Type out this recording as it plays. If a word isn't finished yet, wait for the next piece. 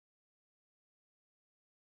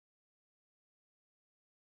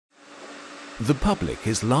The public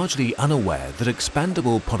is largely unaware that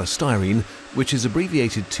expandable polystyrene, which is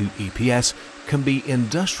abbreviated to EPS, can be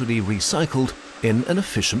industrially recycled in an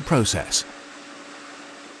efficient process.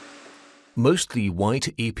 Mostly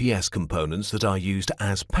white EPS components that are used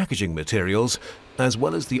as packaging materials, as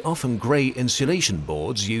well as the often grey insulation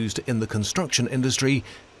boards used in the construction industry,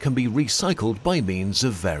 can be recycled by means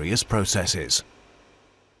of various processes.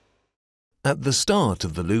 At the start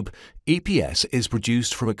of the loop, EPS is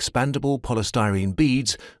produced from expandable polystyrene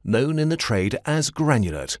beads known in the trade as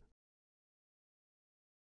granulate.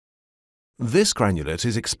 This granulate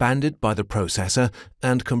is expanded by the processor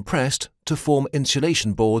and compressed to form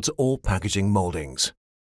insulation boards or packaging moldings.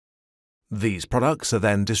 These products are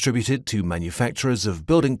then distributed to manufacturers of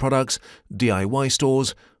building products, DIY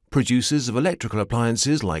stores, producers of electrical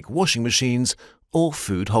appliances like washing machines, or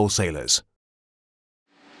food wholesalers.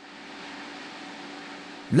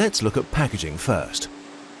 Let's look at packaging first.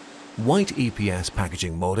 White EPS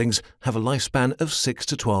packaging moldings have a lifespan of 6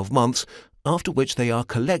 to 12 months, after which they are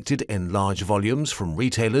collected in large volumes from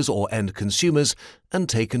retailers or end consumers and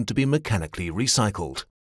taken to be mechanically recycled.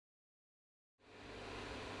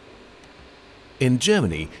 In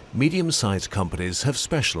Germany, medium-sized companies have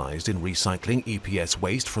specialized in recycling EPS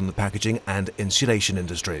waste from the packaging and insulation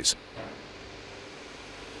industries.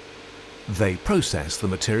 They process the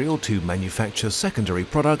material to manufacture secondary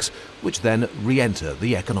products which then re-enter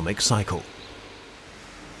the economic cycle.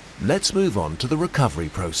 Let's move on to the recovery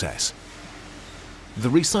process. The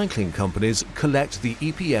recycling companies collect the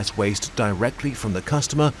EPS waste directly from the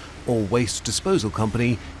customer or waste disposal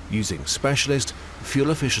company using specialist,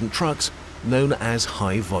 fuel-efficient trucks known as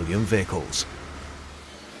high-volume vehicles.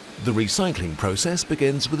 The recycling process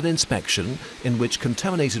begins with an inspection in which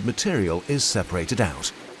contaminated material is separated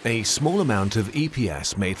out. A small amount of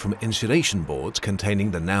EPS made from insulation boards containing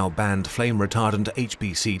the now banned flame retardant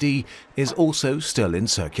HBCD is also still in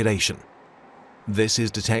circulation. This is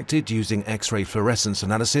detected using X-ray fluorescence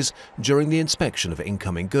analysis during the inspection of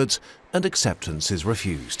incoming goods, and acceptance is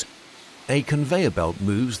refused. A conveyor belt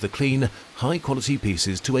moves the clean, high-quality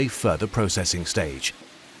pieces to a further processing stage.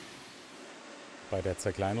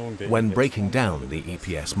 When breaking down the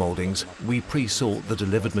EPS moldings, we pre-sort the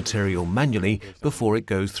delivered material manually before it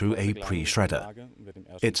goes through a pre-shredder.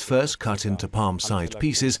 It's first cut into palm-sized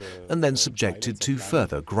pieces and then subjected to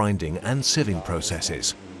further grinding and sieving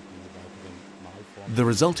processes. The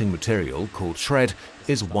resulting material, called shred,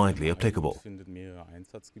 is widely applicable.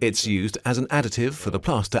 It's used as an additive for the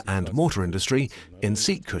plaster and mortar industry, in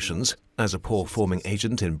seat cushions, as a pore-forming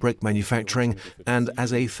agent in brick manufacturing, and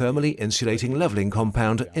as a thermally insulating leveling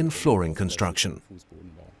compound in flooring construction.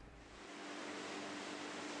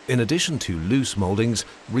 In addition to loose moldings,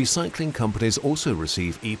 recycling companies also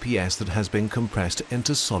receive EPS that has been compressed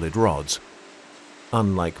into solid rods.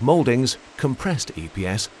 Unlike moldings, compressed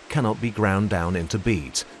EPS cannot be ground down into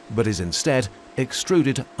beads, but is instead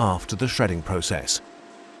extruded after the shredding process.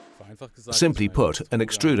 Simply put, an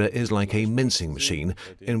extruder is like a mincing machine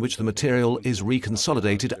in which the material is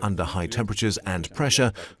reconsolidated under high temperatures and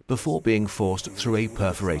pressure before being forced through a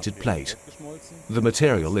perforated plate. The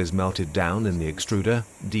material is melted down in the extruder,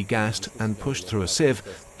 degassed and pushed through a sieve,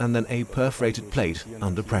 and then a perforated plate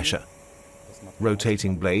under pressure.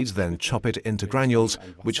 Rotating blades then chop it into granules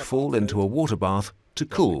which fall into a water bath to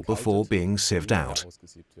cool before being sieved out.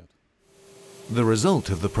 The result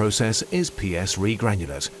of the process is PS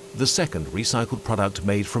Regranulate, the second recycled product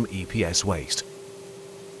made from EPS waste.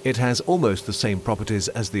 It has almost the same properties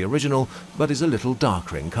as the original, but is a little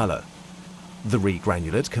darker in color. The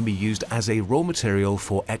regranulate can be used as a raw material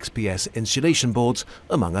for XPS insulation boards,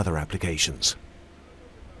 among other applications.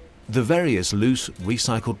 The various loose,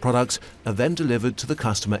 recycled products are then delivered to the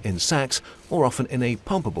customer in sacks or often in a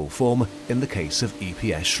pumpable form in the case of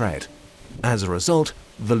EPS shred. As a result,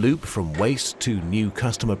 the loop from waste to new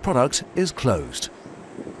customer product is closed.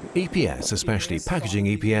 EPS, especially packaging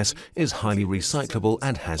EPS, is highly recyclable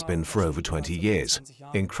and has been for over 20 years.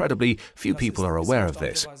 Incredibly, few people are aware of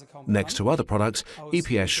this. Next to other products,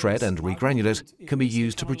 EPS shred and regranulate can be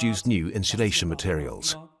used to produce new insulation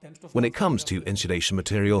materials. When it comes to insulation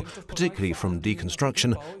material, particularly from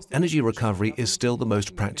deconstruction, energy recovery is still the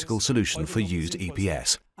most practical solution for used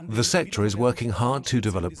EPS. The sector is working hard to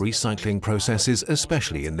develop recycling processes,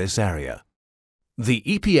 especially in this area. The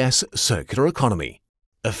EPS circular economy.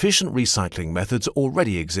 Efficient recycling methods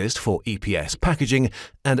already exist for EPS packaging,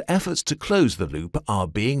 and efforts to close the loop are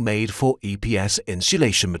being made for EPS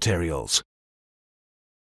insulation materials.